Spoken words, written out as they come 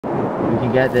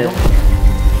can get this.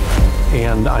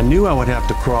 And I knew I would have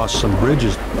to cross some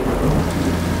bridges.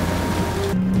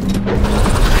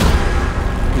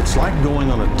 It's like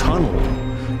going on a tunnel,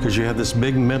 because you have this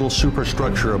big metal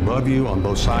superstructure above you on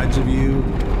both sides of you.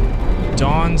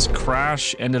 Don's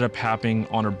crash ended up happening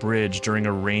on a bridge during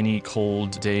a rainy,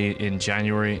 cold day in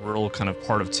January, rural kind of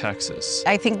part of Texas.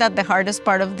 I think that the hardest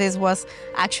part of this was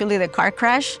actually the car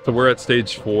crash. So we're at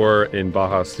stage 4 in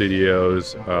Baja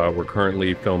Studios. We're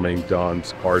currently filming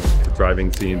Don's art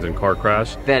driving scenes and car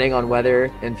crash. Betting on weather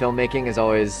in filmmaking is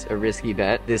always a risky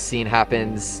bet. This scene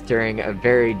happens during a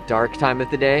very dark time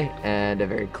of the day and a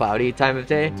very cloudy time of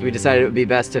day. So we decided it would be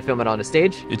best to film it on a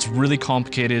stage. It's really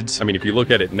complicated. I mean, if you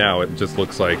look at it now, it just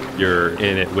looks like you're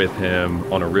in it with him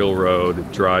on a real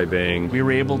road, driving. We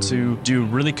were able to do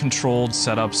really controlled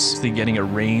setups, getting it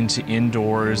rain to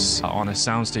indoors on a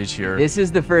soundstage here. This is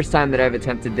the first time that I've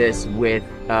attempted this with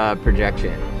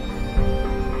projection.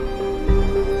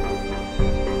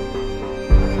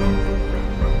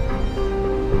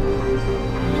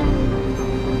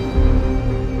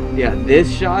 Yeah,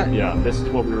 this shot. Yeah, this is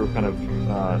what we were kind of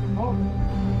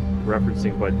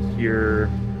referencing, but here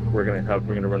we're gonna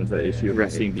run into the issue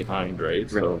of seeing behind, right?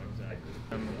 So,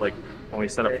 like when we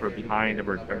set up for behind and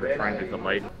we're trying to get the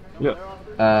light.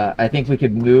 Yeah. I think we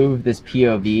could move this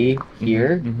POV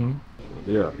here.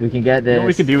 Yeah. We can get this. What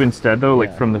we could do instead, though,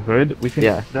 like from the hood, we can.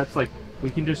 Yeah. That's like we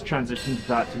can just transition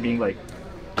that to being like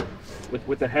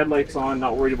with the headlights on,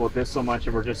 not worried about this so much,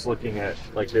 and we're just looking at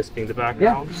like this being the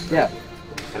background. Yeah.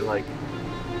 And like.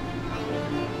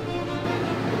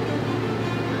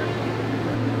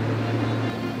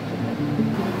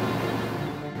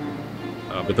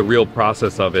 But the real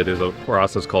process of it is a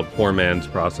process called poor man's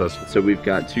process. So we've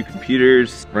got 2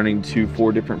 computers running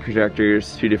 4 different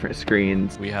projectors, 2 different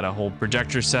screens. We had a whole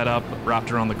projector set up,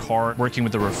 wrapped around the car, working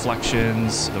with the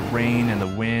reflections, the rain and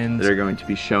the wind. They're going to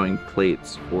be showing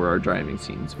plates for our driving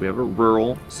scenes. We have a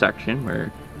rural section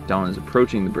where Don is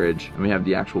approaching the bridge, and we have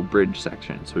the actual bridge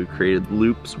section. So we've created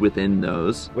loops within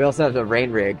those. We also have a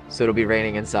rain rig, so it'll be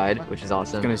raining inside, which is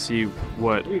awesome. Gonna see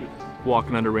what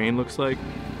walking under rain looks like.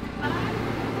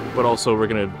 But also we're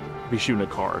gonna be shooting a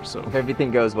car, so. If everything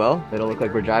goes well, it'll look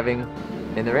like we're driving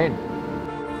in the rain.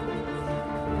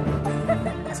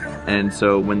 And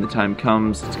so when the time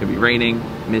comes, it's gonna be raining,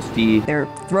 misty. They're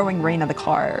throwing rain at the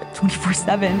car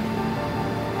 24/7.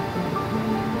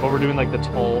 But we're doing like the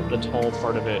tall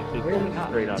part of it is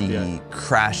straight up. The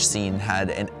crash scene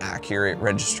had an accurate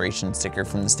registration sticker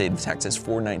from the state of Texas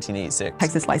for 1986.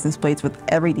 Texas license plates with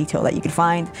every detail that you could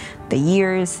find. The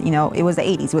years, you know, it was the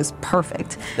 80s, it was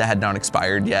perfect. That had not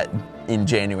expired yet in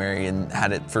January and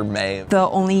had it for May. The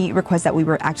only request that we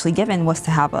were actually given was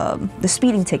to have the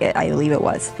speeding ticket, I believe it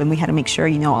was. And we had to make sure,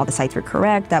 you know, all the sites were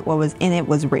correct, that what was in it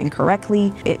was written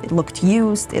correctly. It looked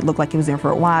used, it looked like it was there for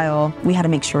a while. We had to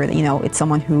make sure that, you know, it's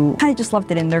someone who kind of just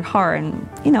left it in their car and,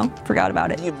 you know, forgot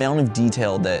about it. The amount of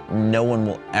detail that no one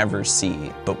will ever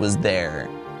see, but was there,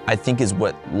 I think is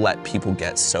what let people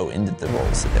get so into the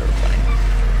roles that they were playing.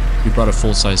 We brought a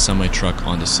full-size semi-truck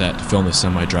onto set to film the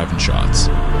semi-driving shots.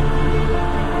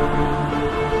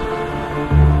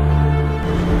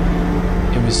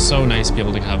 It was so nice to be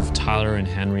able to have Tyler and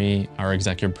Henry, our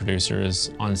executive producers,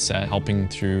 on set helping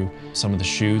through some of the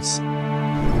shoots.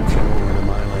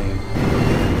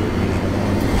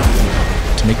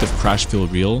 To make the crash feel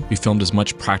real, we filmed as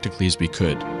much practically as we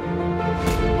could.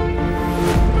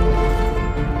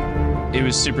 It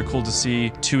was super cool to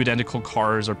see 2 identical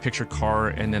cars, our picture car,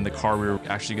 and then the car we were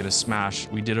actually going to smash.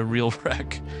 We did a real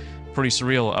wreck. Pretty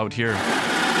surreal out here.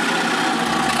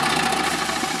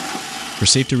 For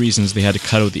safety reasons, they had to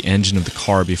cut out the engine of the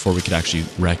car before we could actually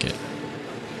wreck it.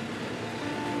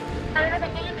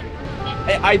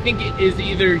 I think it is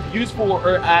either useful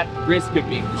or at risk of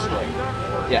being destroyed.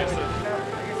 Yes.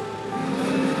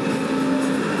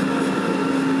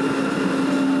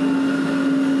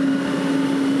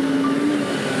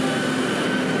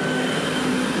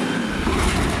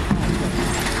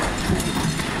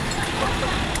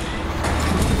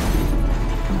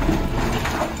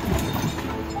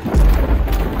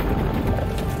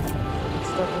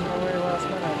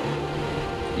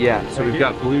 Yeah, so we've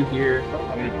got blue here.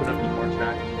 I'm gonna put up more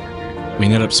tracks. We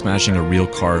ended up smashing a real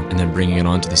car and then bringing it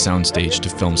onto the soundstage to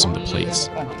film some of the plates.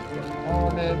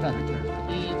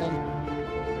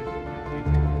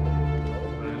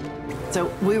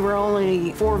 So we were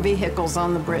only 4 vehicles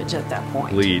on the bridge at that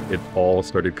point. It all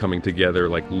started coming together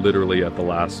like literally at the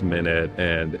last minute,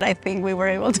 and I think we were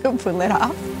able to pull it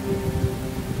off.